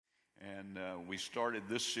And we started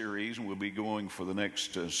this series, and we'll be going for the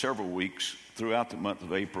next several weeks throughout the month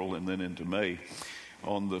of April and then into May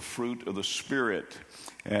on the fruit of the Spirit.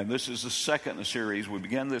 And this is the second in the series. We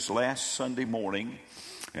began this last Sunday morning,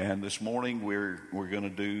 and this morning we're going to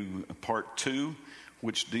do part 2,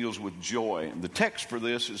 which deals with joy. And the text for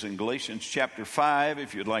this is in Galatians chapter 5,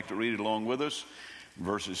 if you'd like to read it along with us,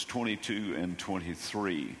 verses 22 and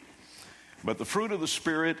 23. But the fruit of the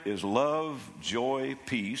Spirit is love, joy,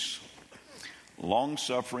 peace,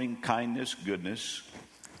 long-suffering, kindness, goodness,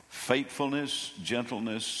 faithfulness,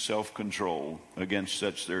 gentleness, self-control. Against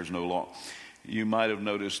such there is no law. You might have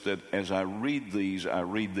noticed that as I read these, I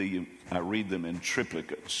read them in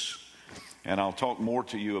triplicates. And I'll talk more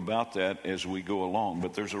to you about that as we go along.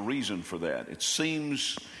 But there's a reason for that. It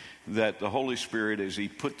seems that the Holy Spirit, as He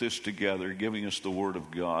put this together, giving us the Word of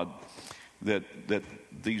God, that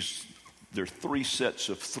there are 3 sets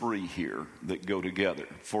of 3 here that go together.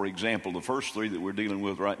 For example, the first 3 that we're dealing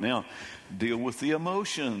with right now deal with the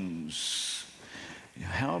emotions.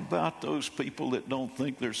 How about those people that don't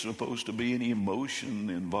think there's supposed to be any emotion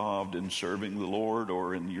involved in serving the Lord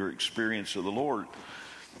or in your experience of the Lord?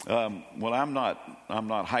 Well, I'm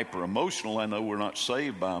not hyper emotional. I know we're not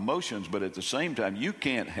saved by emotions, but at the same time, you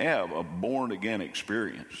can't have a born again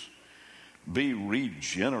experience. Be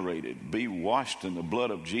regenerated, be washed in the blood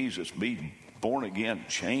of Jesus, be born again,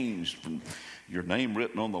 changed, from your name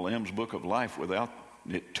written on the Lamb's Book of Life without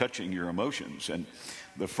it touching your emotions. And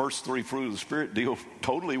the first 3 fruit of the Spirit deal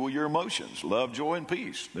totally with your emotions: love, joy, and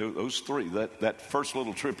peace. Those 3, that first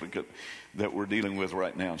little triplicate that we're dealing with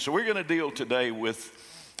right now. So we're going to deal today with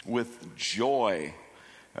joy.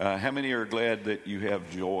 How many are glad that you have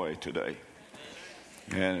joy today?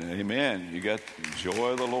 And amen. You got the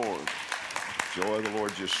joy of the Lord. Joy of the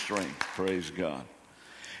Lord, just strength. Praise God.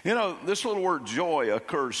 You know, this little word joy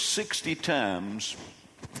occurs 60 times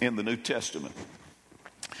in the New Testament.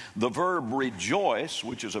 The verb rejoice,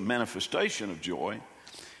 which is a manifestation of joy,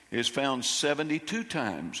 is found 72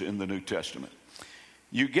 times in the New Testament.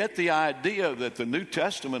 You get the idea that the New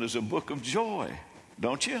Testament is a book of joy,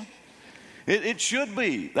 don't you? It should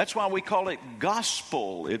be. That's why we call it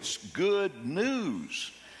gospel. It's good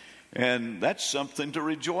news. And that's something to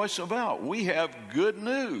rejoice about. We have good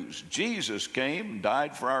news. Jesus came,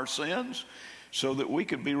 died for our sins, so that we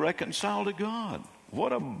could be reconciled to God.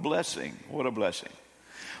 What a blessing. What a blessing.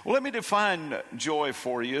 Well, let me define joy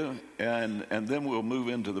for you, and then we'll move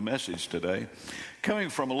into the message today. Coming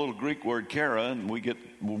from a little Greek word, chara, and we get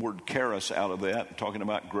the word charis out of that, talking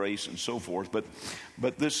about grace and so forth.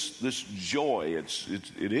 But this joy,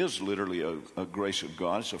 it is literally a grace of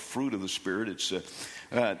God. It's a fruit of the Spirit. It's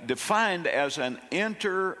defined as an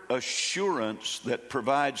inner assurance that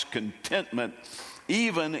provides contentment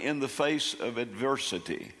even in the face of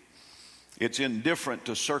adversity. It's indifferent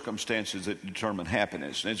to circumstances that determine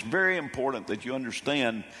happiness. And it's very important that you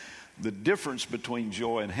understand the difference between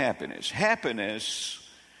joy and happiness. Happiness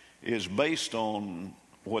is based on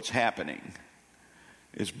what's happening.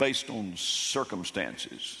 It's based on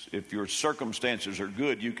circumstances. If your circumstances are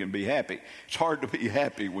good, you can be happy. It's hard to be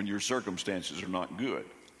happy when your circumstances are not good.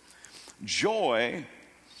 Joy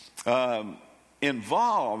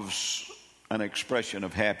involves an expression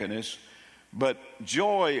of happiness, but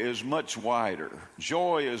joy is much wider.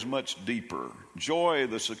 Joy is much deeper. Joy,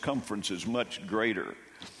 the circumference is much greater.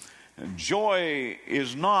 And joy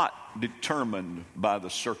is not determined by the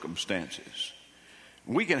circumstances.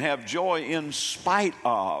 We can have joy in spite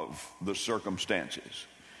of the circumstances.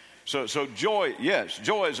 So joy, yes,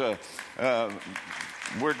 joy is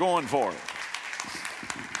we're going for it.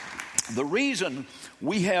 The reason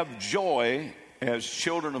we have joy as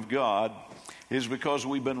children of God is because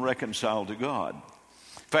we've been reconciled to God.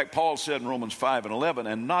 In fact, Paul said in Romans 5:11,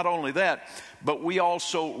 and not only that, but we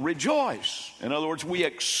also rejoice. In other words, we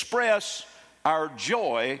express our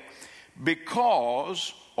joy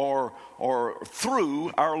because or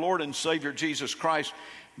through our Lord and Savior Jesus Christ,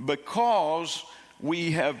 because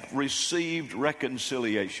we have received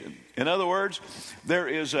reconciliation. In other words, there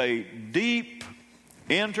is a deep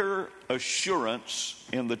inner assurance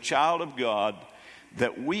in the child of God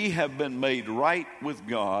that we have been made right with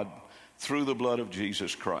God through the blood of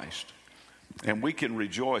Jesus Christ. And we can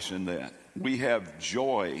rejoice in that. We have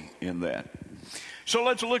joy in that. So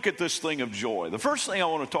let's look at this thing of joy. The first thing I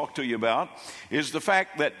want to talk to you about is the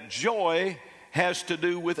fact that joy has to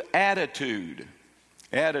do with attitude.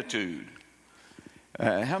 Attitude.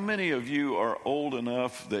 How many of you are old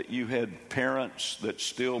enough that you had parents that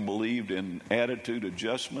still believed in attitude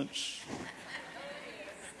adjustments?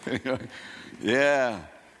 Yeah.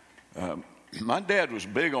 My dad was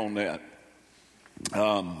big on that.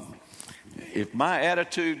 If my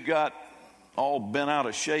attitude got all bent out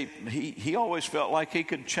of shape, he always felt like he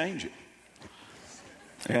could change it.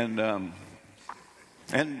 And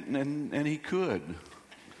he could.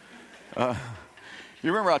 You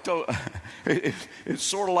remember I told, it's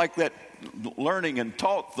sort of like that learning and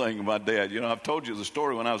taught thing of my dad. You know, I've told you the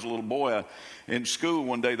story when I was a little boy. In school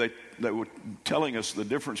one day they were telling us the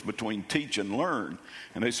difference between teach and learn.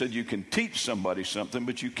 And they said you can teach somebody something,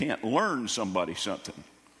 but you can't learn somebody something.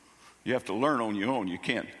 You have to learn on your own. You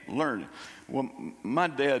can't learn. Well, my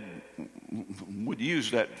dad would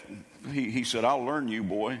use that. He said, "I'll learn you,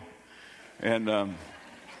 boy."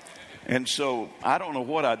 And so I don't know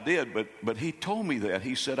what I did, but he told me that.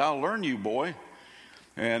 He said, "I'll learn you, boy."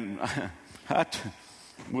 And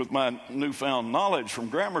with my newfound knowledge from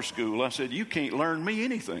grammar school, I said, "You can't learn me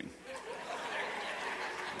anything."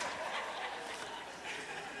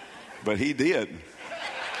 But he did.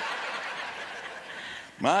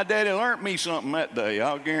 My daddy learned me something that day,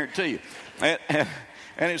 I'll guarantee you. And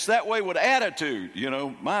it's that way with attitude. You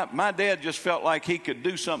know, my dad just felt like he could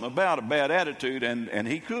do something about a bad attitude, and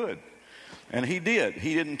he could. And he did.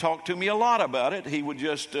 He didn't talk to me a lot about it. He would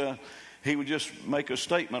just make a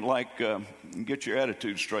statement like, "Get your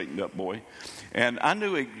attitude straightened up, boy." And I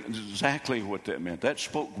knew exactly what that meant. That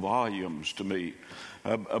spoke volumes to me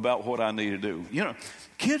about what I need to do. You know,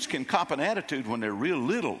 kids can cop an attitude when they're real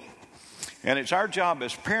little. And it's our job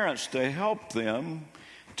as parents to help them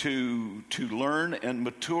to learn and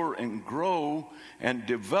mature and grow and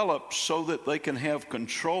develop so that they can have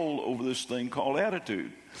control over this thing called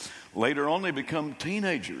attitude. Later on, they become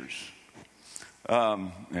teenagers.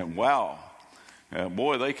 And wow,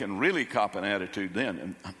 boy, they can really cop an attitude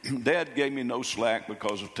then. And Dad gave me no slack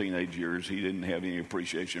because of teenage years. He didn't have any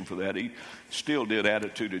appreciation for that. He still did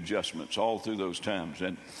attitude adjustments all through those times.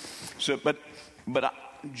 And so, but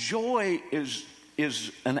joy is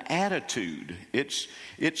an attitude. It's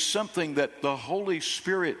something that the Holy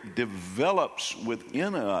Spirit develops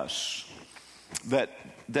within us that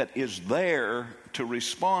is there to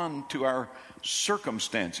respond to our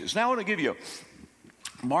circumstances. Now I want to give you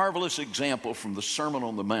a marvelous example from the Sermon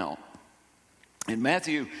on the Mount. In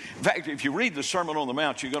Matthew, in fact, if you read the Sermon on the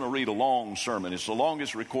Mount, you're going to read a long sermon. It's the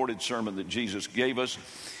longest recorded sermon that Jesus gave us.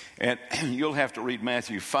 And you'll have to read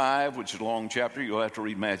Matthew 5, which is a long chapter. You'll have to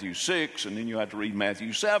read Matthew 6, and then you'll have to read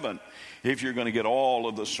Matthew 7 if you're going to get all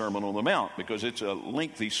of the Sermon on the Mount, because it's a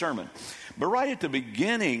lengthy sermon. But right at the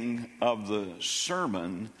beginning of the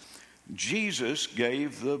sermon, Jesus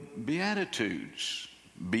gave the Beatitudes.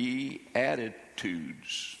 Beatitudes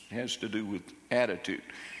has to do with attitude.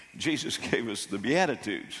 Jesus gave us the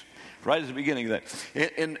Beatitudes right at the beginning of that.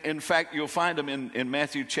 In fact, you'll find them in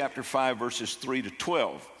Matthew chapter 5, verses 3 to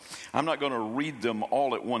 12. I'm not going to read them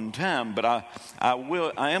all at one time, but I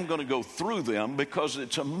am going to go through them because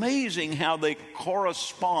it's amazing how they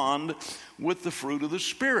correspond with the fruit of the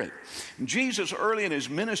Spirit. Jesus, early in his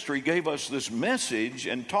ministry, gave us this message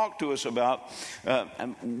and talked to us about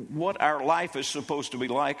what our life is supposed to be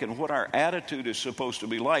like and what our attitude is supposed to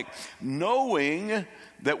be like, knowing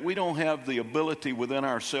that we don't have the ability within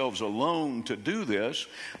ourselves alone to do this,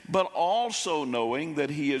 but also knowing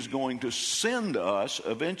that he is going to send us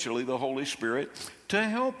eventually the Holy Spirit to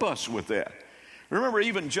help us with that. Remember,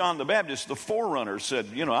 even John the Baptist, the forerunner, said,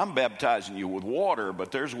 "You know, I'm baptizing you with water,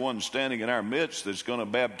 but there's one standing in our midst that's going to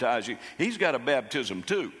baptize you. He's got a baptism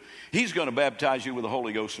too. He's going to baptize you with the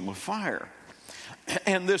Holy Ghost and with fire."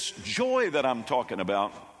 And this joy that I'm talking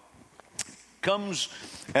about comes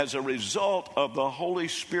as a result of the Holy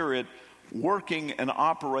Spirit working and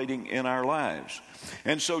operating in our lives.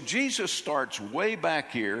 And so Jesus starts way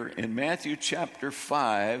back here in Matthew chapter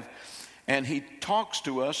 5, and he talks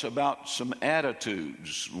to us about some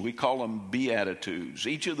attitudes. We call them beatitudes.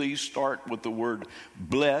 Each of these start with the word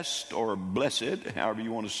blessed or blessed, however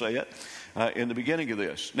you want to say it, in the beginning of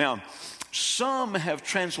this. Now, some have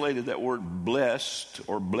translated that word blessed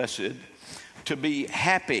or blessed to be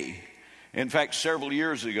happy. In fact, several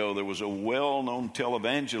years ago, there was a well-known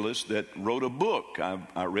televangelist that wrote a book.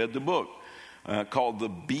 I read the book called the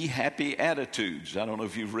Be Happy Attitudes. I don't know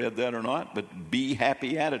if you've read that or not, but Be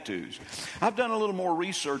Happy Attitudes. I've done a little more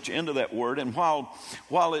research into that word, and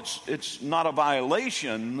while it's not a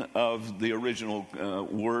violation of the original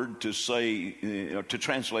word to say, to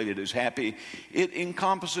translate it as happy, it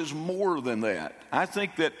encompasses more than that. I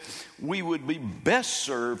think that we would be best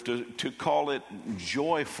served to call it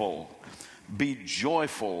joyful. Be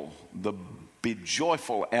joyful, be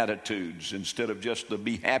joyful attitudes instead of just the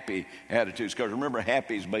be happy attitudes. Because remember,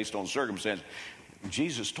 happy is based on circumstance.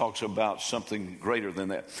 Jesus talks about something greater than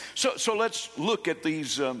that. So let's look at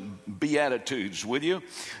these Beatitudes with you.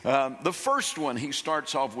 The first one he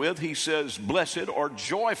starts off with, he says, blessed or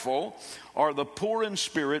joyful are the poor in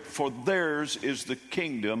spirit, for theirs is the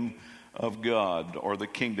kingdom of God, or the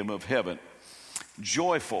kingdom of heaven.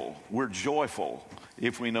 Joyful, we're joyful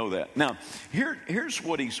if we know that. Now, here's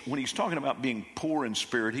what when he's talking about being poor in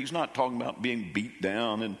spirit, he's not talking about being beat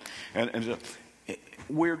down and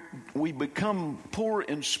we become poor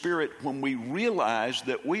in spirit when we realize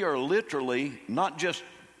that we are literally not just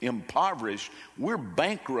impoverished, we're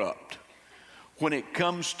bankrupt when it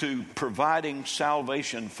comes to providing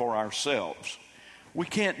salvation for ourselves. We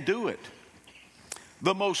can't do it.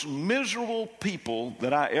 The most miserable people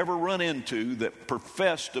that I ever run into that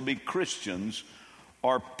profess to be Christians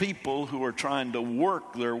are people who are trying to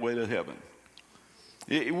work their way to heaven.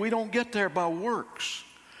 We don't get there by works.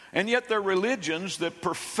 And yet there are religions that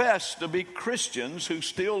profess to be Christians who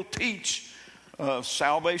still teach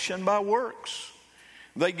salvation by works.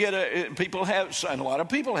 They get a lot of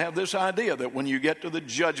people have this idea that when you get to the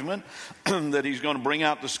judgment that he's going to bring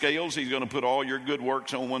out the scales, he's going to put all your good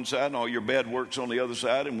works on one side and all your bad works on the other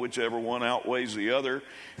side, and whichever one outweighs the other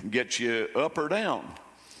gets you up or down.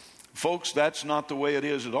 Folks, that's not the way it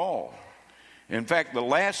is at all. In fact, the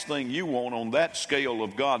last thing you want on that scale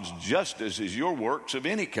of God's justice is your works of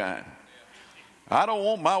any kind. I don't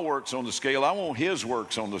want my works on the scale. I want his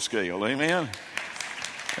works on the scale. Amen?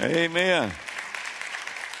 Amen.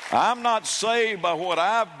 I'm not saved by what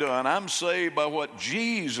I've done. I'm saved by what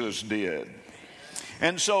Jesus did.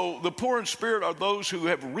 And so the poor in spirit are those who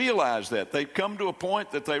have realized that. They've come to a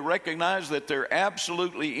point that they recognize that they're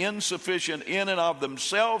absolutely insufficient in and of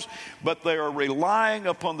themselves, but they are relying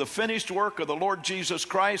upon the finished work of the Lord Jesus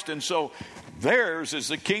Christ. And so theirs is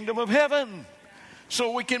the kingdom of heaven.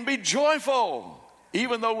 So we can be joyful,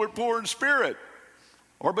 even though we're poor in spirit,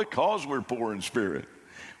 or because we're poor in spirit.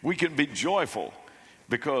 We can be joyful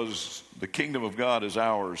because the kingdom of God is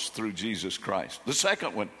ours through Jesus Christ. The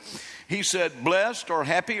second one, he said, blessed or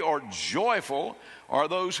happy or joyful are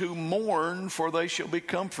those who mourn, for they shall be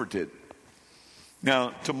comforted. Now,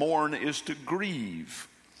 to mourn is to grieve.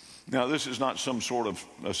 Now, this is not some sort of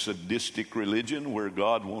a sadistic religion where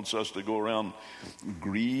God wants us to go around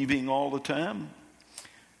grieving all the time.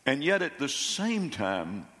 And yet at the same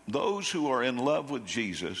time, those who are in love with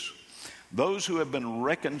Jesus, those who have been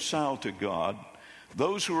reconciled to God,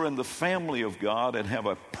 those who are in the family of God and have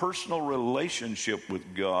a personal relationship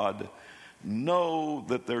with God, know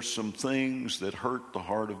that there's some things that hurt the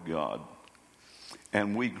heart of God.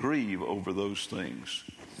 And we grieve over those things.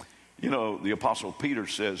 You know, the Apostle Peter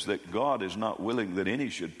says that God is not willing that any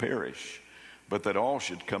should perish, but that all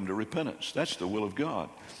should come to repentance. That's the will of God.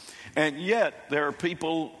 And yet there are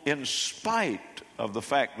people, in spite of the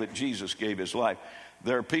fact that Jesus gave his life,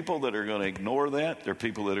 there are people that are going to ignore that. There are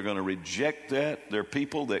people that are going to reject that. There are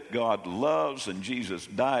people that God loves and Jesus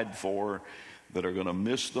died for that are going to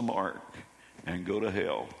miss the mark and go to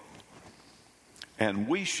hell. And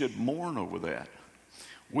we should mourn over that.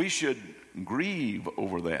 We should grieve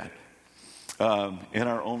over that in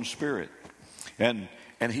our own spirit. And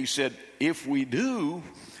he said, if we do,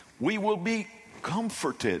 we will be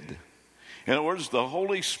comforted. In other words, the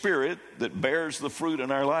Holy Spirit that bears the fruit in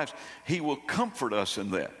our lives, he will comfort us in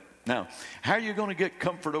that. Now, how are you going to get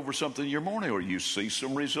comfort over something you're mourning? Or you see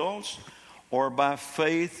some results, or by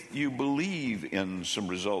faith you believe in some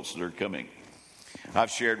results that are coming. I've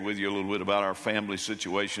shared with you a little bit about our family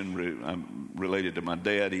situation related to my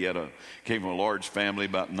dad. He came from a large family,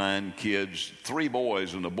 about 9 kids, 3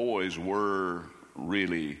 boys, and the boys were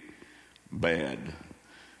really bad.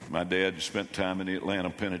 My dad spent time in the Atlanta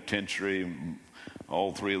penitentiary.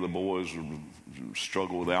 All 3 of the boys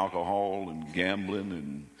struggled with alcohol and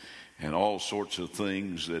gambling and all sorts of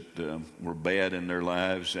things that were bad in their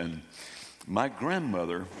lives. And my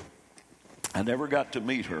grandmother, I never got to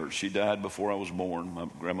meet her. She died before I was born, my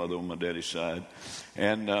grandmother on my daddy's side.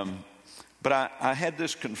 But I had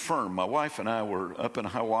this confirmed. My wife and I were up in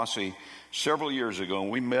Hiawassee several years ago,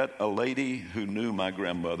 and we met a lady who knew my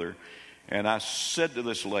grandmother. And I said to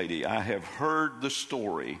this lady, I have heard the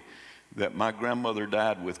story that my grandmother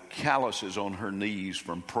died with calluses on her knees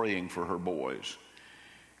from praying for her boys.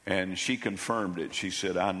 And she confirmed it. She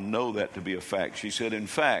said, I know that to be a fact. She said, in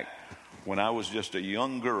fact, when I was just a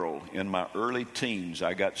young girl in my early teens,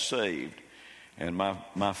 I got saved. And my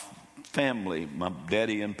family, my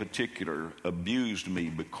daddy in particular, abused me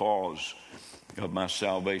because of my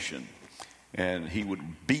salvation. And he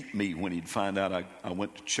would beat me when he'd find out I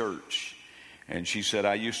went to church. And she said,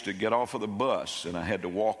 I used to get off of the bus and I had to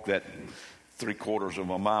walk that 3/4 of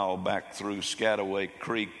a mile back through Scataway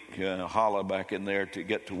Creek, Holla back in there to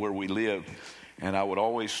get to where we lived. And I would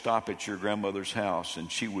always stop at your grandmother's house,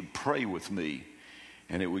 and she would pray with me.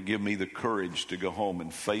 And it would give me the courage to go home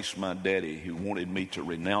and face my daddy, who wanted me to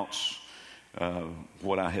renounce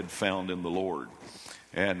what I had found in the Lord.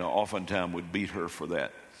 And oftentimes would beat her for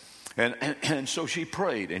that. And so she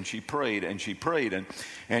prayed, and she prayed, and she prayed,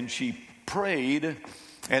 and she prayed.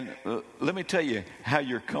 And let me tell you how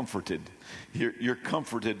you're comforted. You're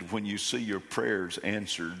comforted when you see your prayers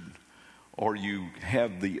answered, or you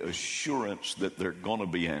have the assurance that they're going to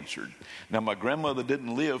be answered. Now, my grandmother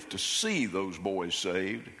didn't live to see those boys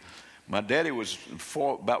saved. My daddy was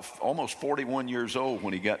about almost 41 years old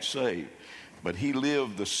when he got saved. But he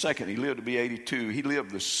lived to be 82. He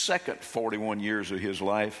lived the second 41 years of his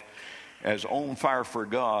life as on fire for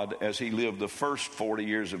God as he lived the first 40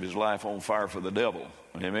 years of his life on fire for the devil.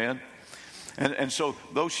 Amen? And so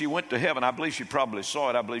though she went to heaven, I believe she probably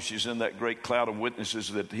saw it. I believe she's in that great cloud of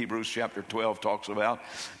witnesses that Hebrews chapter 12 talks about.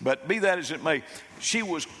 But be that as it may, she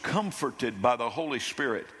was comforted by the Holy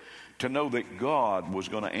Spirit to know that God was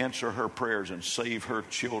going to answer her prayers and save her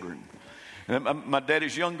children. And my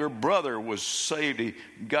daddy's younger brother was saved. He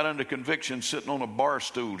got under conviction sitting on a bar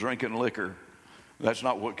stool drinking liquor. That's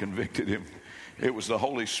not what convicted him. It was the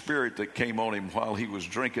Holy Spirit that came on him while he was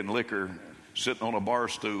drinking liquor, sitting on a bar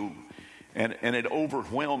stool. And it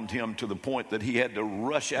overwhelmed him to the point that he had to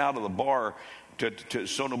rush out of the bar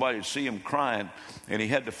so nobody would see him crying. And he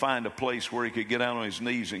had to find a place where he could get down on his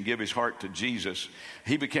knees and give his heart to Jesus.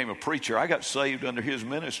 He became a preacher. I got saved under his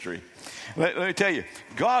ministry. Let me tell you,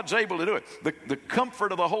 God's able to do it. The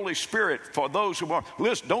comfort of the Holy Spirit for those who are.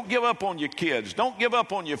 Listen, don't give up on your kids. Don't give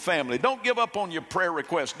up on your family. Don't give up on your prayer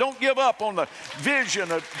requests. Don't give up on the vision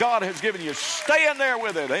that God has given you. Stay in there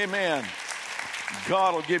with it. Amen.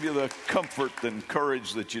 God will give you the comfort and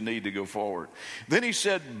courage that you need to go forward. Then he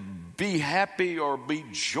said, be happy or be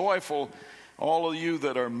joyful, all of you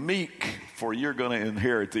that are meek, for you're going to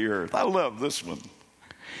inherit the earth. I love this one.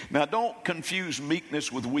 Now, don't confuse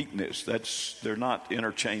meekness with weakness. They're not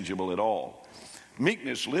interchangeable at all.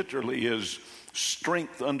 Meekness literally is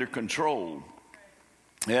strength under control.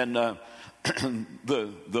 And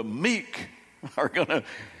the meek are going to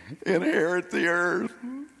inherit the earth.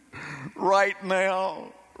 Right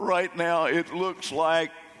now, it looks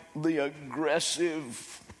like the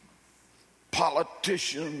aggressive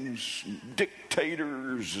politicians,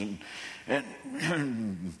 dictators, and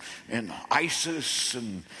ISIS,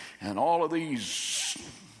 and all of these,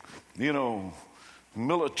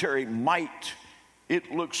 military might.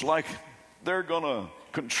 It looks like they're going to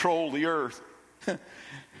control the earth.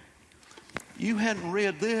 You hadn't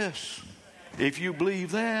read this. If you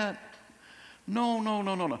believe that.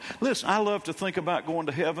 No. Listen, I love to think about going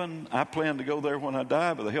to heaven. I plan to go there when I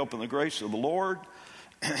die by the help and the grace of the Lord.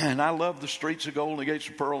 And I love the streets of gold and the gates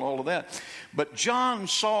of pearl and all of that. But John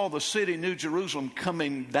saw the city, New Jerusalem,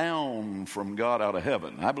 coming down from God out of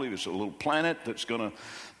heaven. I believe it's a little planet that's going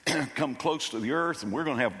to come close to the earth, and we're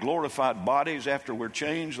going to have glorified bodies after we're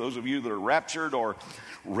changed. Those of you that are raptured or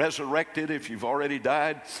resurrected, if you've already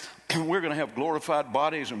died, we're going to have glorified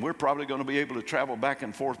bodies, and we're probably going to be able to travel back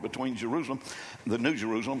and forth between Jerusalem, the New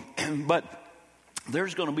Jerusalem. But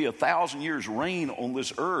there's going to be 1,000 years reign on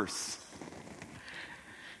this earth.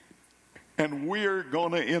 And we're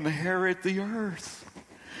going to inherit the earth.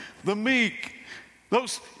 The meek.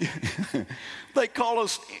 They call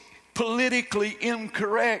us politically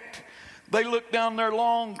incorrect. They look down their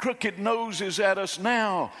long, crooked noses at us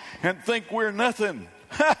now and think we're nothing.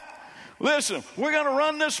 Listen, we're going to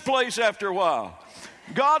run this place after a while.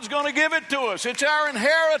 God's going to give it to us. It's our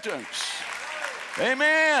inheritance.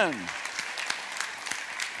 Amen.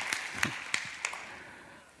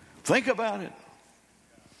 Think about it.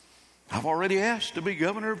 I've already asked to be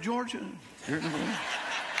governor of Georgia.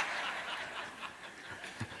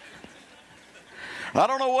 I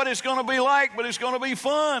don't know what it's going to be like, but it's going to be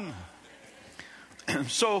fun.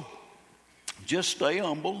 So just stay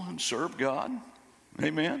humble and serve God.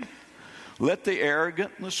 Amen. Let the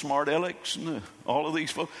arrogant and the smart alecks and all of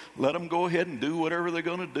these folks, let them go ahead and do whatever they're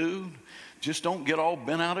going to do. Just don't get all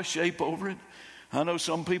bent out of shape over it. I know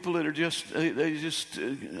some people that are just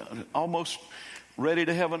almost ready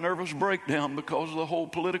to have a nervous breakdown because of the whole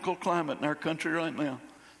political climate in our country right now.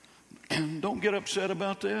 Don't get upset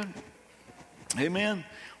about that. Amen.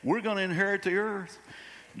 We're going to inherit the earth.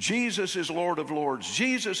 Jesus is Lord of Lords.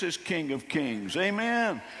 Jesus is King of Kings.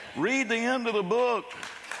 Amen. Read the end of the book.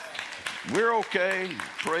 We're okay.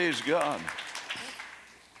 Praise God.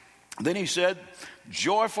 Then he said,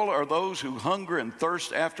 joyful are those who hunger and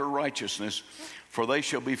thirst after righteousness, for they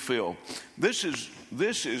shall be filled. This is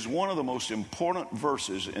this is one of the most important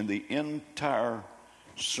verses in the entire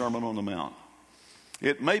Sermon on the Mount.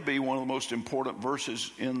 It may be one of the most important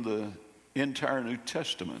verses in the entire New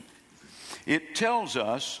Testament. It tells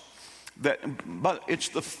us that, but it's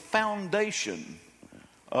the foundation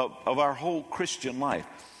of our whole Christian life.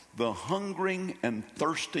 The hungering and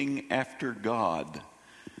thirsting after God.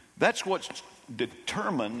 That's what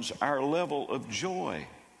determines our level of joy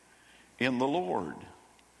in the Lord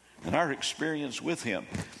and our experience with Him,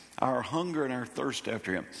 our hunger and our thirst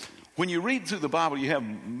after Him. When you read through the Bible, you have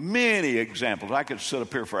many examples. I could sit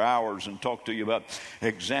up here for hours and talk to you about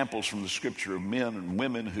examples from the Scripture of men and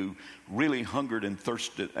women who really hungered and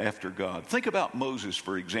thirsted after God. Think about Moses,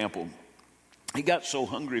 for example. He got so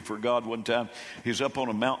hungry for God one time. He was up on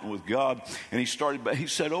a mountain with God, and he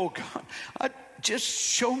said, "Oh God, just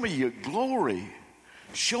show me your glory.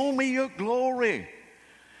 Show me your glory."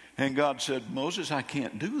 And God said, "Moses, I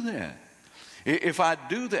can't do that. If I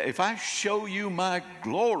do that, if I show you my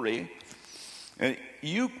glory,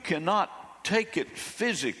 you cannot take it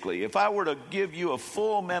physically. If I were to give you a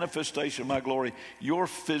full manifestation of my glory, your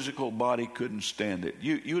physical body couldn't stand it.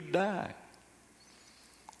 You'd die."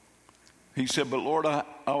 He said, "But Lord,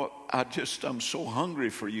 I'm so hungry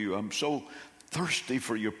for you. I'm so thirsty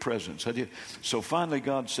for your presence." So finally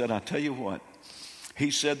God said, "I tell you what." He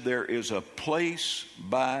said, "There is a place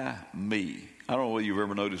by me." I don't know whether you've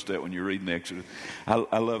ever noticed that when you're reading Exodus.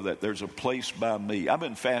 I love that. There's a place by me. I've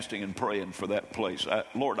been fasting and praying for that place.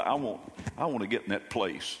 Lord, I want to get in that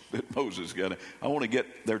place that Moses got in. I want to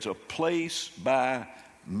get, there's a place by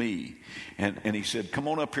me. And he said, "Come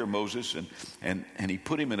on up here, Moses." And he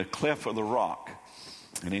put him in a cleft of the rock.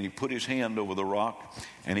 And then he put his hand over the rock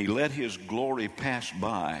and he let his glory pass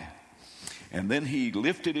by. And then he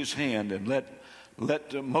lifted his hand and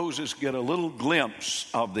let Moses get a little glimpse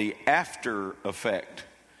of the after effect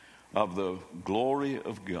of the glory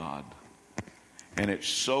of God. And it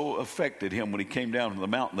so affected him when he came down from the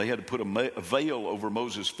mountain. They had to put a veil over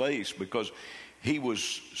Moses' face because he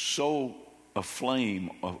was so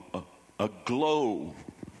aflame, aglow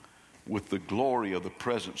with the glory of the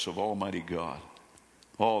presence of Almighty God.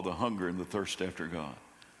 All the hunger and the thirst after God.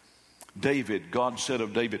 David, God said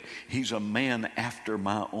of David, "He's a man after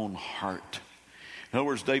my own heart." In other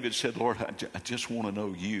words, David said, "Lord, I just want to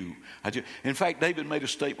know you." In fact, David made a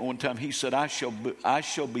statement one time. He said, I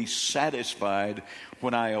shall be satisfied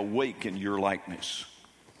when I awake in your likeness."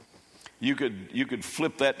 You could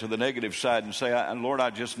flip that to the negative side and say, "Lord,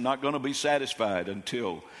 I'm just not going to be satisfied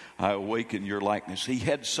until I awaken your likeness." He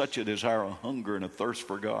had such a desire, a hunger, and a thirst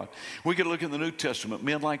for God. We could look in the New Testament,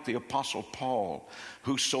 men like the Apostle Paul,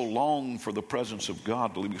 who so longed for the presence of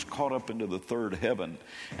God till he was caught up into the third heaven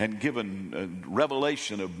and given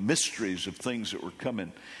revelation of mysteries of things that were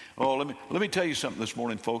coming. Oh, let me tell you something this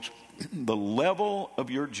morning, folks. The level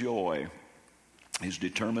of your joy is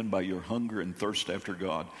determined by your hunger and thirst after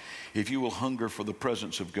God. If you will hunger for the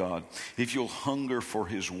presence of God, if you'll hunger for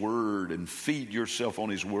His Word and feed yourself on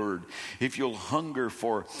His Word, if you'll hunger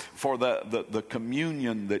for the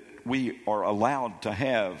communion that we are allowed to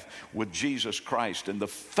have with Jesus Christ and the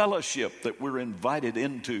fellowship that we're invited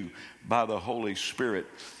into by the Holy Spirit,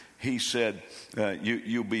 He said,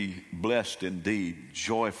 you'll be blessed indeed.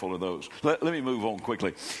 Joyful are those. Let me move on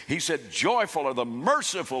quickly. He said, "Joyful are the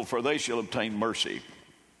merciful, for they shall obtain mercy."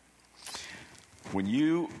 When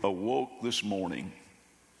you awoke this morning,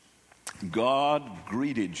 God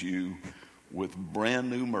greeted you with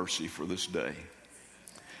brand new mercy for this day.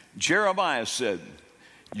 Jeremiah said,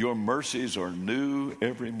 "Your mercies are new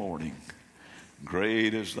every morning.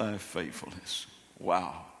 Great is thy faithfulness."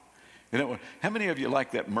 Wow. You know, how many of you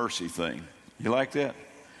like that mercy thing? You like that?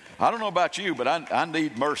 I don't know about you, but I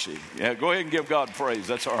need mercy. Yeah, go ahead and give God praise.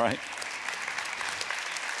 That's all right.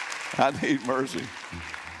 I need mercy.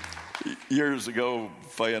 Years ago,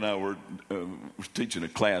 Faye and I were teaching a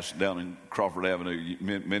class down in Crawford Avenue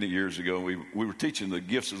many years ago. We were teaching the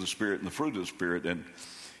gifts of the Spirit and the fruit of the Spirit, and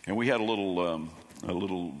we had a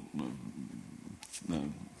little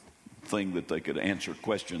thing that they could answer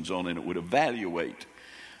questions on, and it would evaluate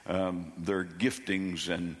their giftings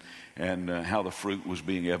and how the fruit was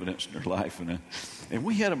being evidenced in their life. And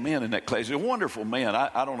we had a man in that class, a wonderful man.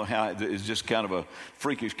 I don't know how, it's just kind of a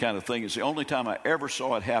freakish kind of thing. It's the only time I ever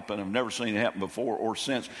saw it happen. I've never seen it happen before or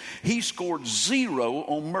since. He scored 0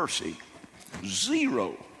 on mercy.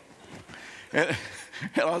 0. And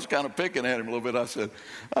I was kind of picking at him a little bit.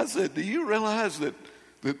 I said, "Do you realize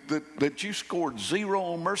that you scored 0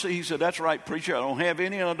 on mercy?" He said, "That's right, preacher. I don't have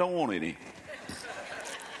any and I don't want any."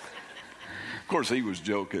 Of course, he was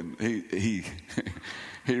joking. He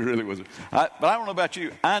really was. But I don't know about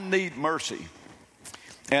you. I need mercy.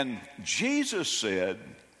 And Jesus said,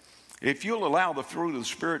 if you'll allow the fruit of the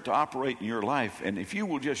Spirit to operate in your life, and if you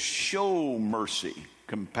will just show mercy,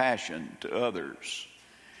 compassion to others,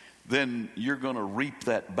 then you're going to reap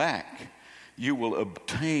that back. You will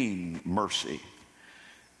obtain mercy.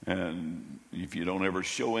 And if you don't ever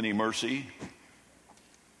show any mercy,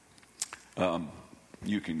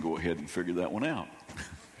 you can go ahead and figure that one out.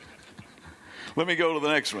 Let me go to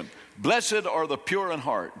the next one. Blessed are the pure in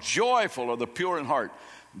heart. Joyful are the pure in heart.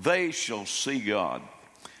 They shall see God.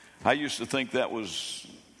 I used to think that was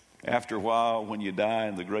after a while when you die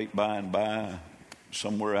in the great by and by,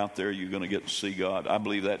 somewhere out there you're going to get to see God. I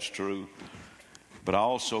believe that's true. But I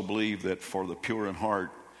also believe that for the pure in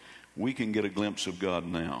heart, we can get a glimpse of God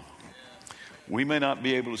now. We may not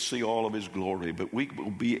be able to see all of His glory, but we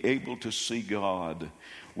will be able to see God.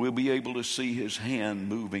 We'll be able to see His hand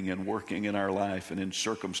moving and working in our life and in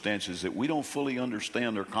circumstances that we don't fully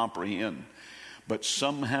understand or comprehend. But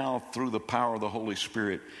somehow through the power of the Holy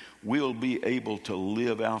Spirit, we'll be able to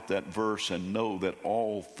live out that verse and know that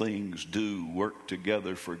all things do work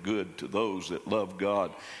together for good to those that love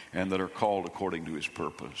God and that are called according to His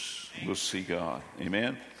purpose. We'll see God.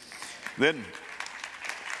 Amen? Then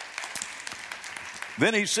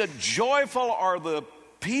he said, joyful are the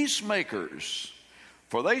peacemakers,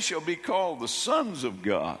 for they shall be called the sons of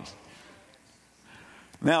God.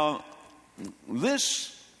 Now,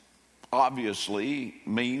 this obviously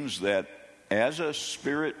means that as a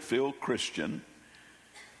Spirit-filled Christian,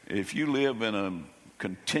 if you live in a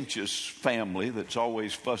contentious family that's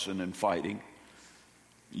always fussing and fighting,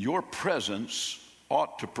 your presence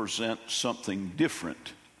ought to present something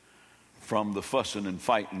different from the fussing and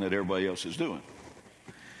fighting that everybody else is doing.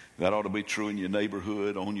 That ought to be true in your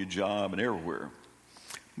neighborhood, on your job, and everywhere.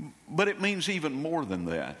 But it means even more than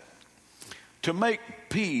that. To make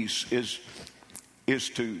peace is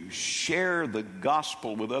to share the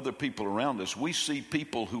gospel with other people around us. We see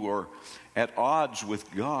people who are at odds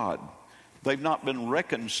with God. They've not been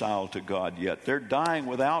reconciled to God yet. They're dying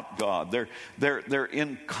without God. They're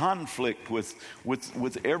in conflict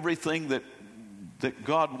with everything that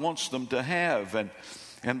God wants them to have,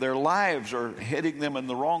 and their lives are heading them in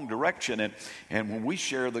the wrong direction. And when we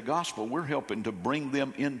share the gospel, we're helping to bring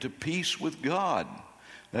them into peace with God.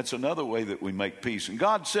 That's another way that we make peace. And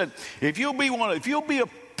God said, if you'll be a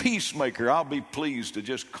peacemaker, I'll be pleased to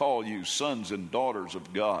just call you sons and daughters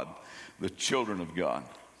of God, the children of God.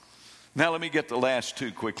 Now let me get the last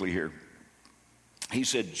two quickly here. He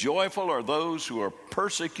said, joyful are those who are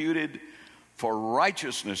persecuted for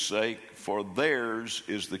righteousness' sake, for theirs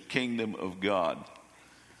is the kingdom of God.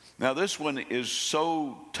 Now this one is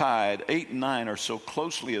so tied, 8 and 9 are so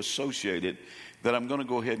closely associated that I'm going to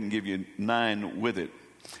go ahead and give you 9 with it.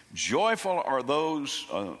 Joyful are those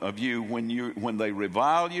of you when they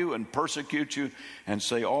revile you and persecute you and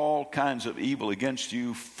say all kinds of evil against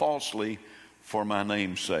you falsely for my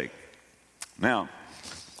name's sake. Now,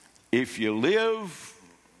 if you live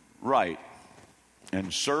right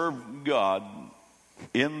and serve God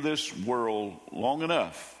in this world long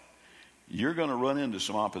enough, you're going to run into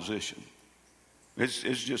some opposition. It's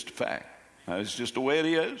just a fact. It's just the way it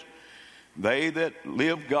is. They that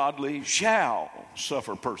live godly shall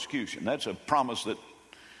suffer persecution. That's a promise that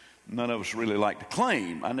none of us really like to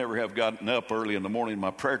claim. I never have gotten up early in the morning in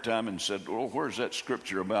my prayer time and said, well, where's that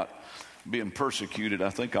scripture about being persecuted? I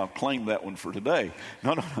think I'll claim that one for today.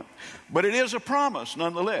 No. But it is a promise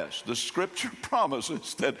nonetheless. The scripture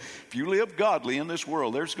promises that if you live godly in this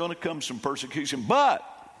world, there's going to come some persecution. But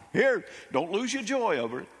here, don't lose your joy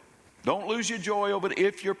over it. Don't lose your joy over it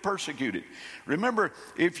if you're persecuted. Remember,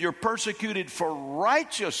 if you're persecuted for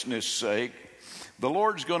righteousness' sake, the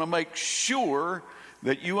Lord's going to make sure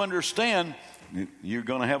that you understand you're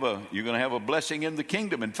going to have a blessing in the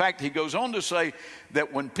kingdom. In fact, he goes on to say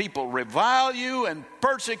that when people revile you and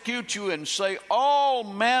persecute you and say all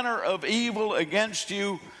manner of evil against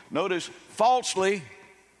you, notice falsely.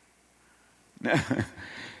 Now,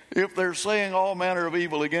 if they're saying all manner of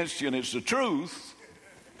evil against you and it's the truth,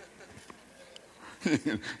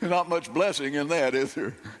 not much blessing in that, is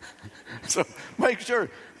there? So make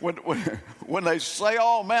sure when they say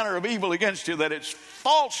all manner of evil against you that it's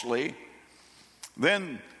falsely.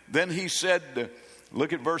 Then he said,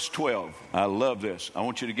 look at verse 12. I love this. I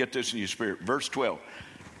want you to get this in your spirit. Verse 12.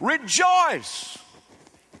 Rejoice.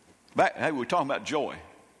 Hey, we're talking about joy.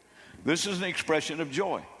 This is an expression of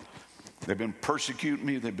joy. They've been persecuting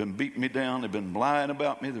me. They've been beating me down. They've been lying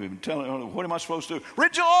about me. They've been telling me, what am I supposed to do?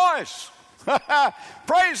 Rejoice.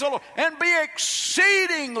 Praise the Lord. And be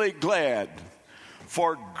exceedingly glad,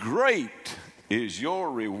 for great is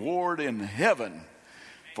your reward in heaven.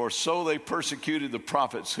 For so they persecuted the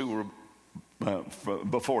prophets who were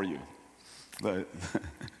before you.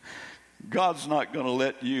 God's not going to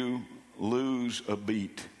let you lose a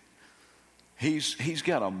beat. He's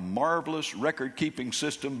got a marvelous record-keeping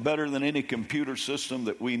system, better than any computer system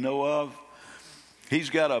that we know of.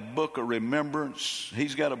 He's got a book of remembrance.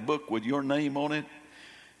 He's got a book with your name on it.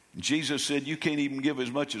 Jesus said, you can't even give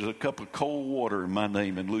as much as a cup of cold water in my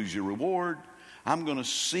name and lose your reward. I'm going to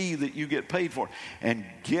see that you get paid for it. And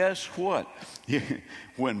guess what?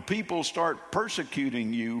 When people start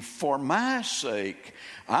persecuting you for my sake,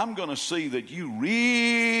 I'm going to see that you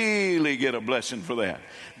really get a blessing for that.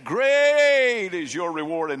 Great is your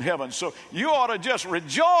reward in heaven. So you ought to just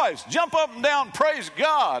rejoice. Jump up and down. Praise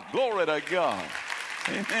God. Glory to God.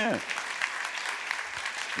 Amen.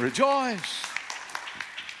 Rejoice.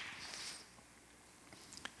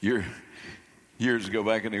 Years ago,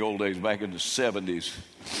 back in the old days, back in the 70s,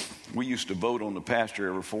 we used to vote on the pastor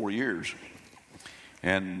every 4 years.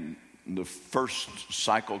 And the first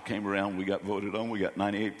cycle came around, we got voted on, we got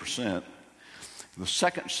 98%. The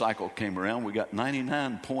second cycle came around, we got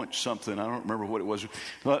 99 point something. I don't remember what it was.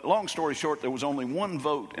 But long story short, there was only one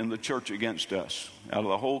vote in the church against us out of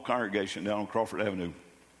the whole congregation down on Crawford Avenue.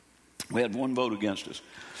 We had one vote against us.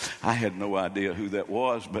 I had no idea who that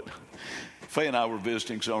was, but Faye and I were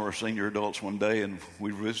visiting some of our senior adults one day, and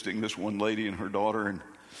we were visiting this one lady and her daughter,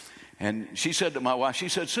 and she said to my wife, she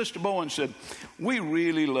said, Sister Bowen said, we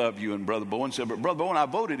really love you. And Brother Bowen said, but Brother Bowen, I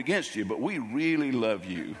voted against you, but we really love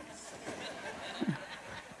you.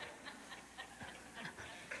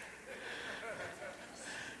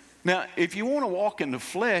 Now, if you want to walk in the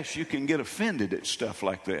flesh, you can get offended at stuff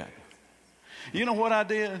like that. You know what I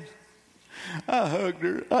did? I hugged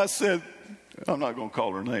her. I said, I'm not going to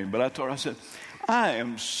call her name, but I told her, I said, I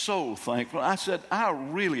am so thankful. I said, I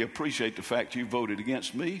really appreciate the fact you voted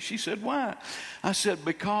against me. She said, why? I said,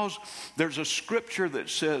 because there's a scripture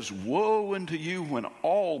that says, woe unto you when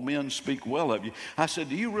all men speak well of you. I said,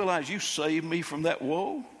 do you realize you saved me from that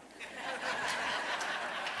woe?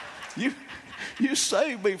 You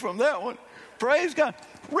saved me from that one. Praise God.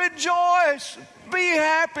 Rejoice. Be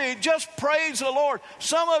happy. Just praise the Lord.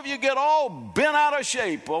 Some of you get all bent out of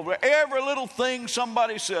shape over every little thing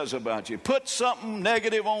somebody says about you. Put something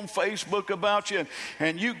negative on Facebook about you,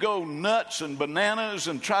 and you go nuts and bananas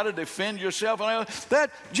and try to defend yourself.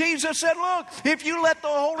 That Jesus said, look, if you let the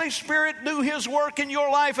Holy Spirit do His work in your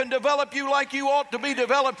life and develop you like you ought to be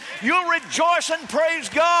developed, you'll rejoice and praise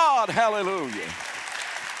God. Hallelujah.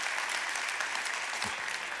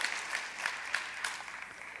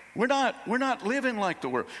 We're not living like the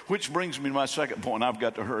world, which brings me to my second point. I've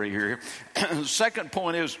got to hurry here. Second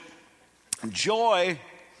point is joy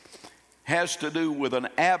has to do with an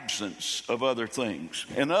absence of other things.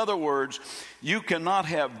 In other words, you cannot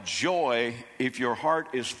have joy if your heart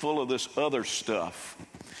is full of this other stuff.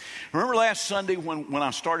 Remember last Sunday when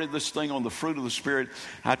I started this thing on the fruit of the Spirit,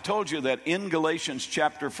 I told you that in Galatians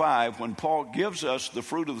chapter 5, when Paul gives us the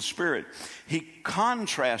fruit of the Spirit, he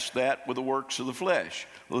contrasts that with the works of the flesh.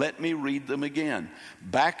 Let me read them again.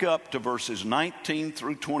 Back up to verses 19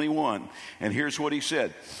 through 21. And here's what he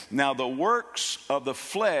said. Now the works of the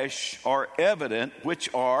flesh are evident, which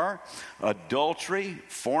are adultery,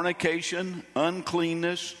 fornication,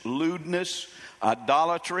 uncleanness, lewdness,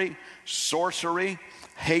 idolatry, sorcery,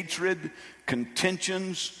 hatred,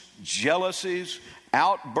 contentions, jealousies,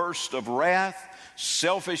 outbursts of wrath,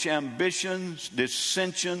 selfish ambitions,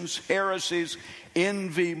 dissensions, heresies,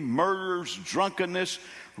 envy, murders, drunkenness,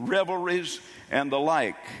 revelries, and the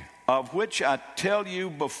like, of which I tell you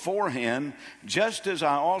beforehand, just as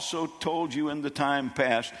I also told you in the time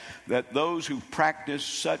past, that those who practice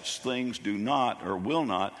such things do not or will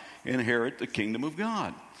not inherit the kingdom of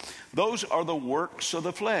God. Those are the works of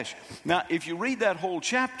the flesh. Now, if you read that whole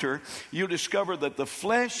chapter, you discover that the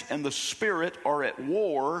flesh and the spirit are at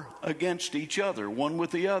war against each other, one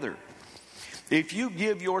with the other. If you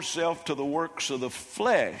give yourself to the works of the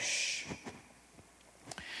flesh,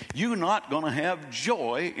 you're not going to have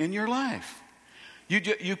joy in your life. You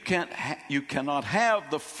cannot have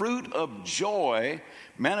the fruit of joy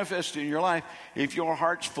manifest in your life if your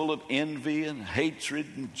heart's full of envy and hatred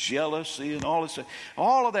and jealousy and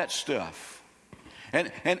all of that stuff. And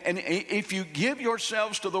if you give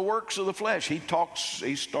yourselves to the works of the flesh,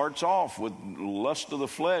 he starts off with lust of the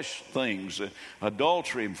flesh things,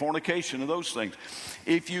 adultery and fornication and those things.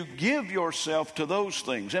 If you give yourself to those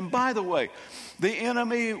things, and by the way, the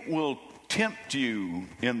enemy will tempt you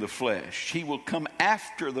in the flesh. He will come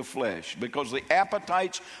after the flesh because the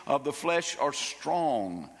appetites of the flesh are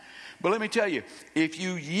strong. But let me tell you, if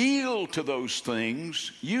you yield to those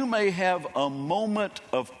things, you may have a moment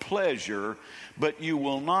of pleasure, but you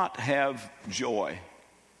will not have joy.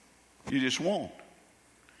 You just won't.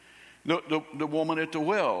 The woman at the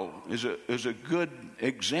well is a good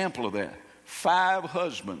example of that. 5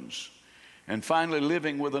 husbands and finally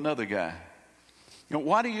living with another guy. You know,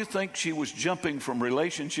 why do you think she was jumping from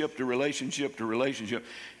relationship to relationship to relationship?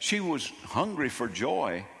 She was hungry for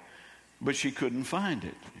joy, but she couldn't find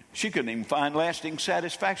it. She couldn't even find lasting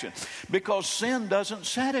satisfaction because sin doesn't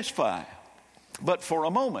satisfy, but for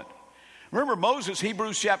a moment. Remember Moses,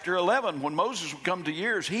 Hebrews chapter 11, when Moses would come to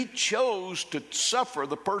years, he chose to suffer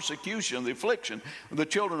the persecution, the affliction of the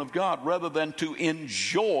children of God rather than to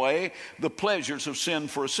enjoy the pleasures of sin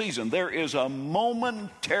for a season. There is a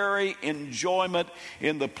momentary enjoyment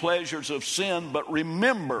in the pleasures of sin, but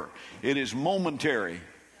remember, it is momentary.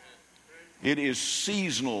 It is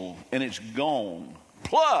seasonal and it's gone.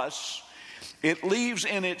 Plus, it leaves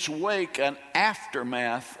in its wake an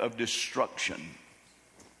aftermath of destruction.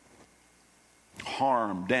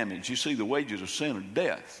 Harm, damage. You see, the wages of sin are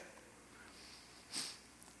death.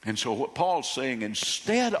 And so what Paul's saying,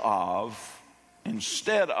 instead of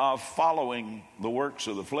following the works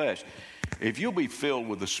of the flesh, if you'll be filled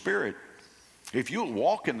with the Spirit, if you'll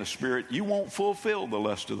walk in the Spirit, you won't fulfill the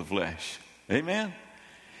lust of the flesh. Amen?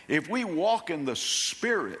 If we walk in the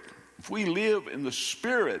Spirit, if we live in the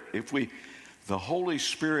Spirit, the Holy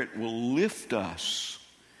Spirit will lift us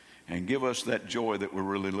and give us that joy that we're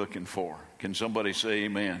really looking for. Can somebody say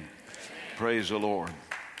amen? Amen. Praise the Lord.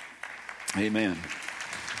 Amen.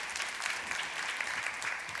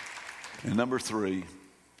 And number 3,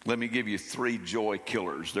 let me give you 3 joy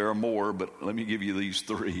killers. There are more, but let me give you these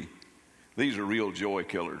 3. These are real joy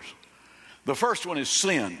killers. The first one is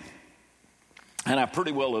sin. And I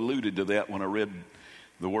pretty well alluded to that when I read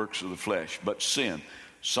the works of the flesh. But sin.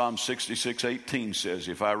 Psalm 66:18 says,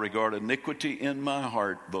 if I regard iniquity in my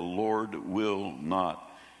heart, the Lord will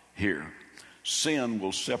not hear. Sin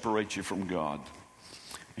will separate you from God.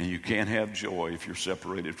 And you can't have joy if you're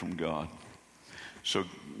separated from God. So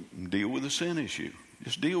deal with the sin issue.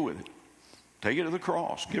 Just deal with it. Take it to the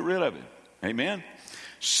cross. Get rid of it. Amen.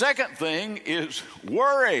 Second thing is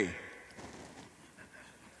worry.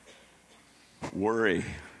 Worry.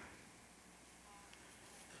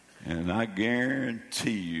 And I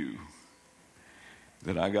guarantee you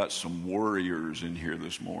that I got some worriers in here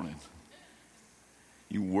this morning.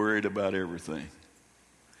 You worried about everything.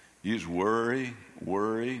 You just worry.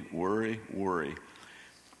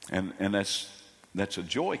 And that's a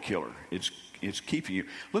joy killer. It's keeping you.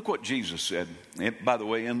 Look what Jesus said. And by the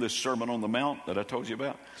way, in this Sermon on the Mount that I told you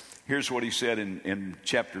about, here's what he said in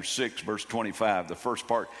chapter 6, verse 25, the first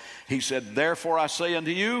part. He said, therefore I say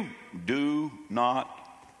unto you, do not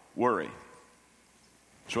worry.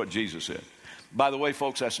 That's what Jesus said. By the way,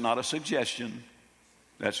 folks, that's not a suggestion.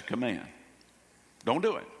 That's a command. Don't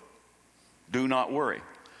do it. Do not worry.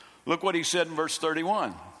 Look what he said in verse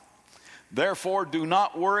 31. Therefore, do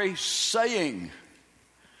not worry, saying,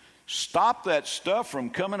 stop that stuff from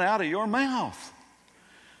coming out of your mouth.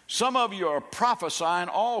 Some of you are prophesying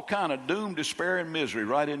all kind of doom, despair, and misery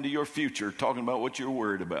right into your future, talking about what you're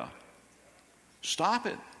worried about. Stop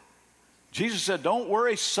it. Jesus said, don't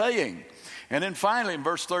worry, saying. And then finally in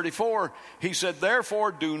verse 34, he said,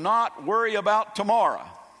 therefore do not worry about tomorrow.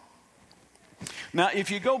 Now, if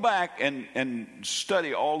you go back and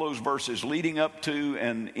study all those verses leading up to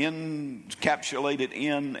and encapsulated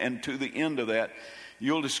in and to the end of that,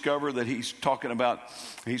 you'll discover that he's talking about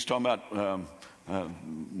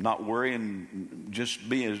not worrying, just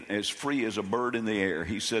being as free as a bird in the air.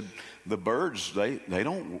 He said the birds, they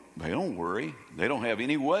don't worry. They don't have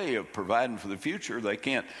any way of providing for the future. They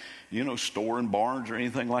can't, store in barns or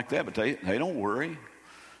anything like that, but they don't worry.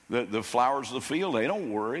 The flowers of the field, they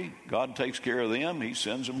don't worry. God takes care of them. He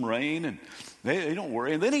sends them rain, and they don't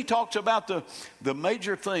worry. And then he talks about the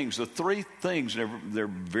major things, the 3 things. They're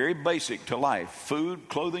very basic to life: food,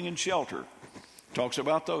 clothing, and shelter. Talks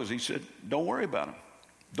about those. He said, don't worry about them.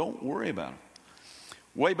 Don't worry about them.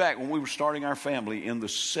 Way back when we were starting our family in the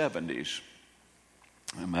 70s,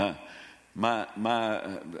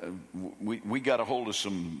 we got a hold of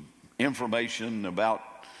some information about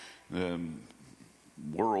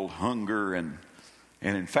world hunger, and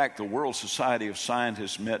in fact the World Society of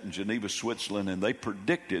Scientists met in Geneva, Switzerland, and they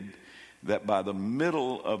predicted that by the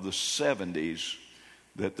middle of the 70s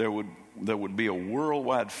that there would be a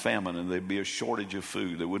worldwide famine and there'd be a shortage of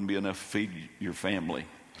food. There wouldn't be enough to feed your family.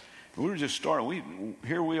 We were just starting.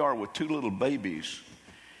 Here we are with 2 little babies,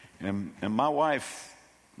 and my wife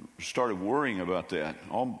started worrying about that.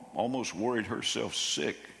 Almost worried herself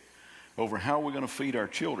sick over how we're going to feed our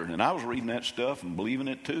children. And I was reading that stuff and believing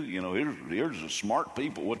it too. Here's the smart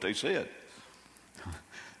people, what they said.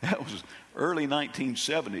 That was early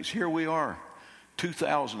 1970s. Here we are,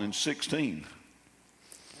 2016.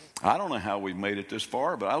 I don't know how we've made it this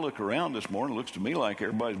far, but I look around this morning, it looks to me like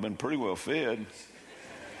everybody's been pretty well fed.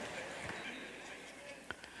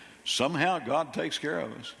 Somehow God takes care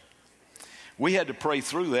of us. We had to pray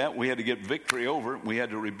through that. We had to get victory over it. We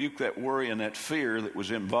had to rebuke that worry and that fear that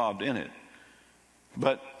was involved in it.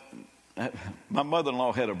 But my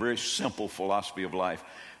mother-in-law had a very simple philosophy of life.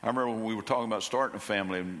 I remember when we were talking about starting a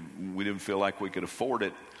family and we didn't feel like we could afford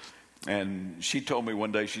it. And she told me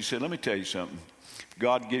one day, she said, let me tell you something.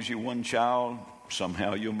 God gives you one child,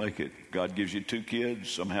 somehow you'll make it. God gives you 2 kids,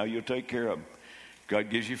 somehow you'll take care of them. God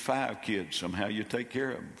gives you 5 kids, somehow you take care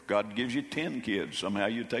of them. God gives you 10 kids, somehow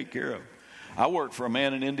you take care of them. I worked for a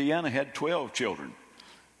man in Indiana, had 12 children.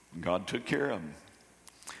 God took care of them.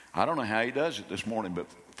 I don't know how he does it this morning, but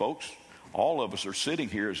folks, all of us are sitting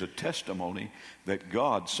here as a testimony that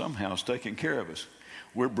God somehow is taking care of us.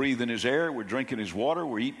 We're breathing his air, we're drinking his water,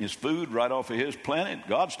 we're eating his food right off of his planet.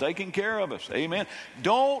 God's taking care of us. Amen.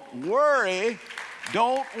 Don't worry.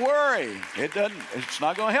 Don't worry. It's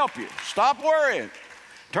not going to help you. Stop worrying.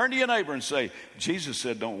 Turn to your neighbor and say, Jesus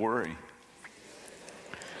said don't worry.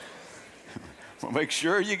 Well, make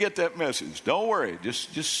sure you get that message. Don't worry.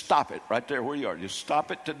 Just stop it right there where you are. Just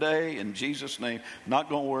stop it today in Jesus' name. Not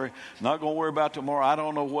going to worry. Not going to worry about tomorrow. I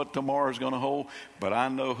don't know what tomorrow is going to hold, but I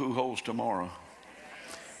know who holds tomorrow.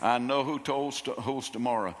 I know who holds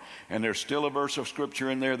tomorrow. And there's still a verse of scripture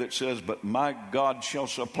in there that says, but my God shall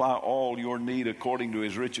supply all your need according to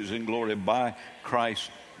his riches in glory by Christ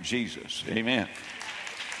Jesus. Amen.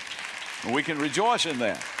 And we can rejoice in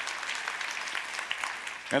that.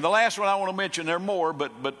 And the last one I want to mention, there are more,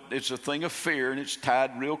 but it's a thing of fear, and it's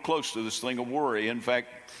tied real close to this thing of worry. In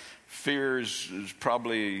fact, fear is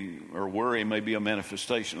probably, or worry may be a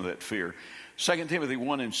manifestation of that fear. 2 Timothy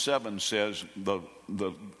 1:7 says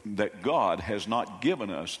that God has not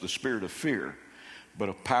given us the spirit of fear, but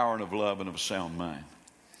of power and of love and of a sound mind.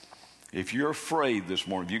 If you're afraid this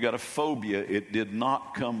morning, if you got a phobia, it did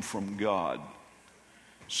not come from God.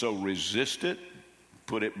 So resist it,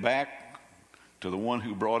 put it back to the one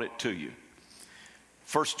who brought it to you.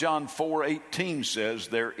 1 John 4:18 says,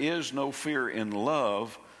 there is no fear in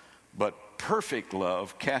love, but perfect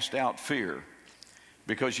love casts out fear.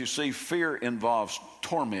 Because you see, fear involves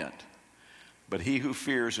torment. But he who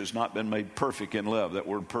fears has not been made perfect in love. That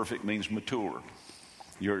word perfect means mature.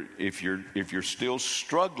 If you're still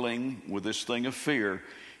struggling with this thing of fear,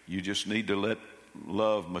 you just need to let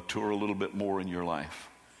love mature a little bit more in your life.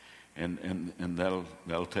 And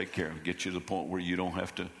that'll take care of it. Get you to the point where you don't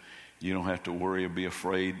have to worry or be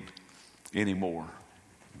afraid anymore.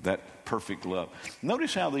 That perfect love.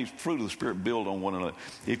 Notice how these fruit of the Spirit build on one another.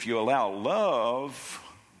 If you allow love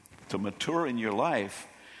to mature in your life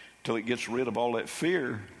till it gets rid of all that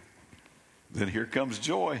fear, then here comes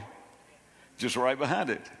joy, just right behind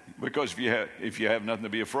it. Because if you have nothing to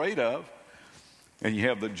be afraid of, and you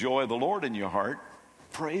have the joy of the Lord in your heart,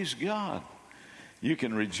 praise God. You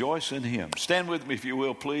can rejoice in him. Stand with me if you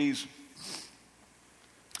will, please.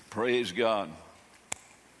 Praise God.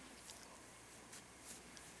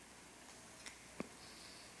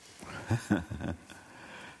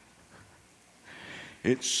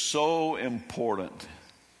 It's so important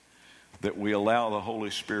that we allow the Holy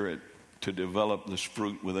Spirit to develop this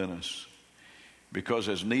fruit within us. Because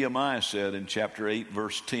as Nehemiah said in chapter 8,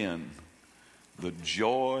 verse 10, the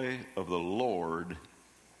joy of the Lord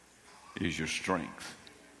is your strength.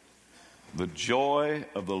 The joy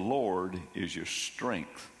of the Lord is your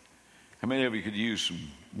strength. How many of you could use some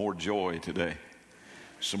more joy today?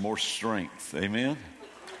 Some more strength. Amen?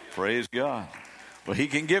 Praise God. Well, he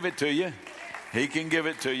can give it to you. He can give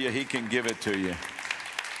it to you. He can give it to you.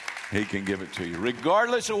 He can give it to you,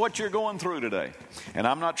 regardless of what you're going through today. And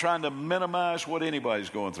I'm not trying to minimize what anybody's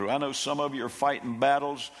going through. I know some of you are fighting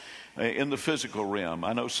battles in the physical realm.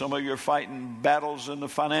 I know some of you are fighting battles in the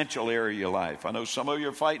financial area of your life. I know some of you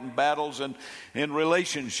are fighting battles in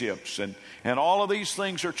relationships. And all of these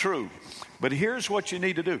things are true. But here's what you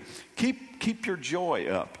need to do. Keep your joy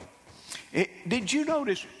up. Did you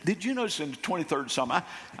notice in the 23rd Psalm,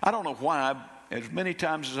 I don't know why, as many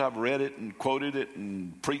times as I've read it and quoted it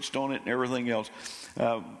and preached on it and everything else,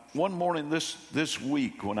 one morning this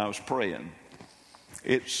week when I was praying,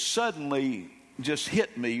 it suddenly just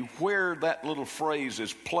hit me where that little phrase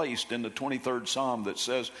is placed in the 23rd Psalm that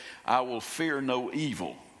says, I will fear no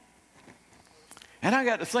evil. And I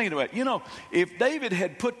got to thinking about it. If David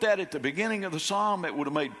had put that at the beginning of the Psalm, it would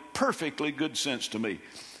have made perfectly good sense to me.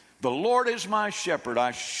 The Lord is my shepherd,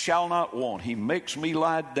 I shall not want. He makes me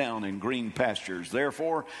lie down in green pastures.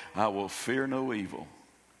 Therefore, I will fear no evil.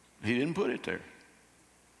 He didn't put it there.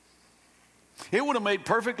 It would have made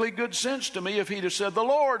perfectly good sense to me if he'd have said, the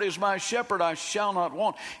Lord is my shepherd, I shall not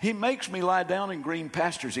want. He makes me lie down in green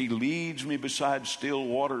pastures. He leads me beside still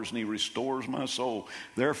waters, and he restores my soul.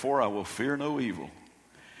 Therefore, I will fear no evil.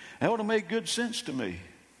 That would have made good sense to me.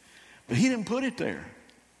 But he didn't put it there.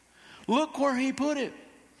 Look where he put it.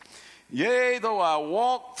 Yea, though I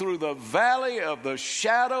walk through the valley of the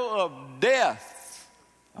shadow of death,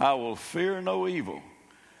 I will fear no evil.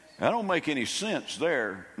 That don't make any sense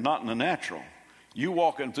there, not in the natural. You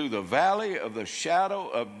walking through the valley of the shadow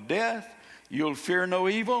of death, you'll fear no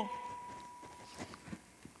evil.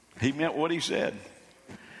 He meant what he said,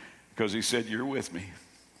 because he said, you're with me.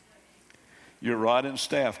 Your rod and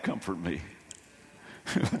staff comfort me.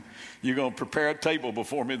 You're going to prepare a table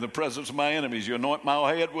before me in the presence of my enemies. You anoint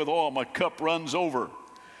my head with oil, my cup runs over.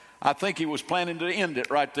 I think he was planning to end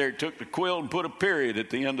it right there. He took the quill and put a period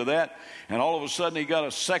at the end of that. And all of a sudden he got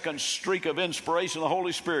a second streak of inspiration. The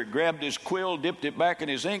Holy Spirit grabbed his quill, dipped it back in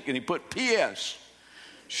his ink, and he put P.S.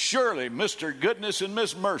 Surely Mr. Goodness and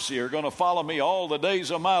Miss Mercy are going to follow me all the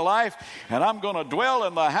days of my life, and I'm going to dwell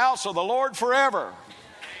in the house of the Lord forever.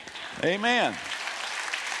 Amen.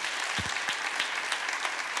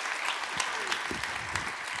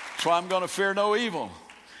 So I'm going to fear no evil.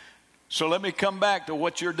 So let me come back to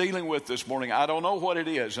what you're dealing with this morning. I don't know what it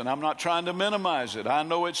is, and I'm not trying to minimize it. I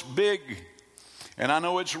know it's big, and I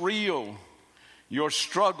know it's real, your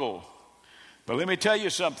struggle. But let me tell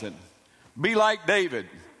you something. Be like David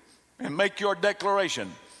and make your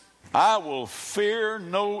declaration. I will fear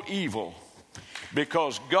no evil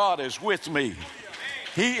because God is with me.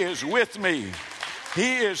 He is with me.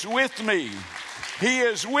 He is with me. He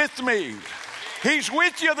is with me. He's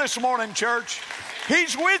with you this morning, church.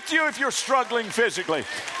 He's with you if you're struggling physically.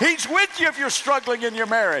 He's with you if you're struggling in your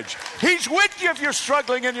marriage. He's with you if you're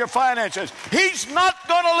struggling in your finances. He's not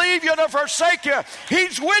going to leave you nor forsake you.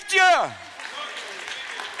 He's with you.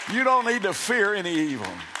 You don't need to fear any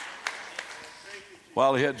evil.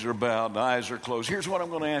 While the heads are bowed, the eyes are closed. Here's what I'm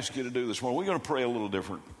going to ask you to do this morning. We're going to pray a little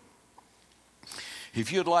different.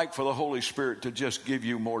 If you'd like for the Holy Spirit to just give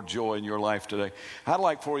you more joy in your life today, I'd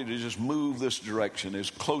like for you to just move this direction as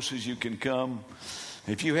close as you can come.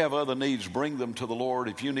 If you have other needs, bring them to the Lord.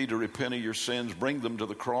 If you need to repent of your sins, bring them to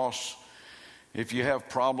the cross. If you have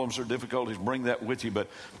problems or difficulties, bring that with you. But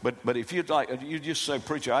if you'd like, you just say,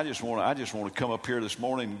 preacher, I just want to come up here this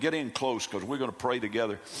morning and get in close because we're going to pray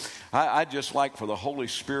together. I'd just like for the Holy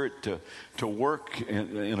Spirit to work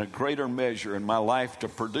in a greater measure in my life to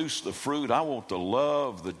produce the fruit. I want the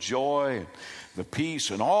love, the joy, the peace,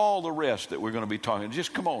 and all the rest that we're going to be talking.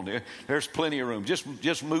 Just come on, there's plenty of room.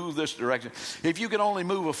 Just move this direction. If you can only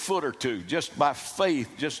move a foot or two, just by faith,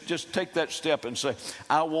 just take that step and say,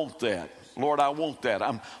 I want that. Lord, I want that.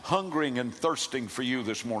 I'm hungering and thirsting for you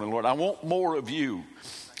this morning, Lord. I want more of you.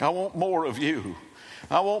 I want more of you.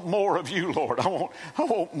 I want more of you, Lord. I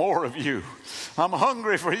want more of you. I'm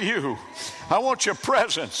hungry for you. I want your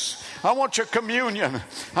presence. I want your communion.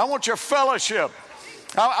 I want your fellowship.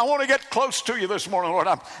 I want to get close to you this morning, Lord.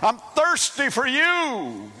 I'm thirsty for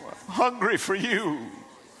you. Hungry for you.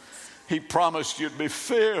 He promised you'd be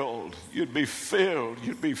filled. You'd be filled.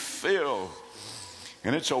 You'd be filled.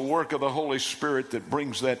 And it's a work of the Holy Spirit that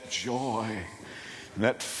brings that joy and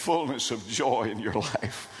that fullness of joy in your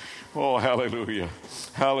life. Oh, hallelujah.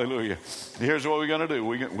 Hallelujah. Here's what we're going to do.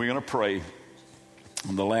 We're going to pray.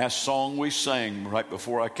 And the last song we sang right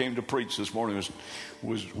before I came to preach this morning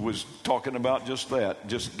was talking about just that,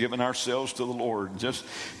 just giving ourselves to the Lord,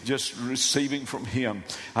 just receiving from Him.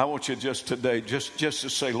 I want you just today, just to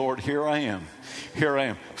say, Lord, here I am. Here I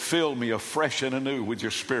am. Fill me afresh and anew with your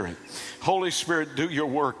Spirit. Holy Spirit, do your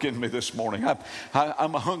work in me this morning.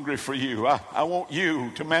 I'm hungry for you. I want you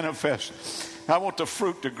to manifest. I want the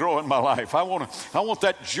fruit to grow in my life. I want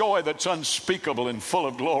that joy that's unspeakable and full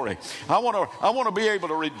of glory. I want to be able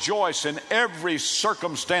to rejoice in every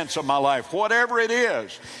circumstance of my life, whatever it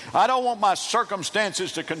is. I don't want my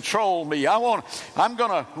circumstances to control me. I'm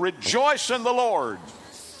going to rejoice in the Lord.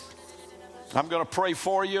 I'm going to pray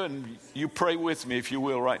for you, and you pray with me if you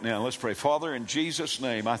will right now. Let's pray. Father, in Jesus'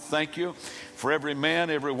 name, I thank you for every man,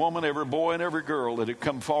 every woman, every boy, and every girl that have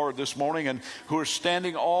come forward this morning and who are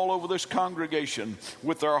standing all over this congregation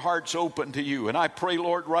with their hearts open to you. And I pray,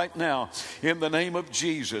 Lord, right now, in the name of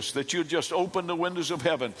Jesus, that you just open the windows of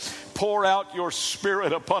heaven. Pour out your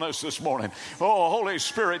Spirit upon us this morning. Oh, Holy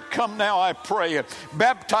Spirit, come now, I pray.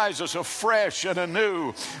 Baptize us afresh and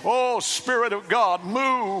anew. Oh, Spirit of God,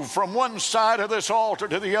 move from one side of this altar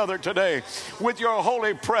to the other today. today with your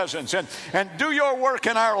holy presence and do your work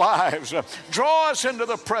in our lives. Draw us into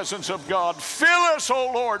the presence of God. Fill us,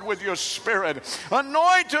 O Lord, with your Spirit.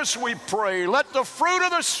 Anoint us, we pray. Let the fruit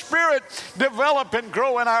of the Spirit develop and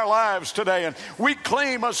grow in our lives today. And we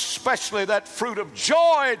claim especially that fruit of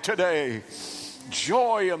joy today.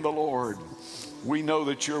 Joy in the Lord. We know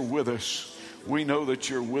that you're with us. We know that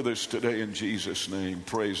you're with us today in Jesus' name.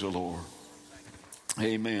 Praise the Lord.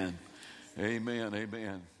 Amen. Amen.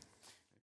 Amen.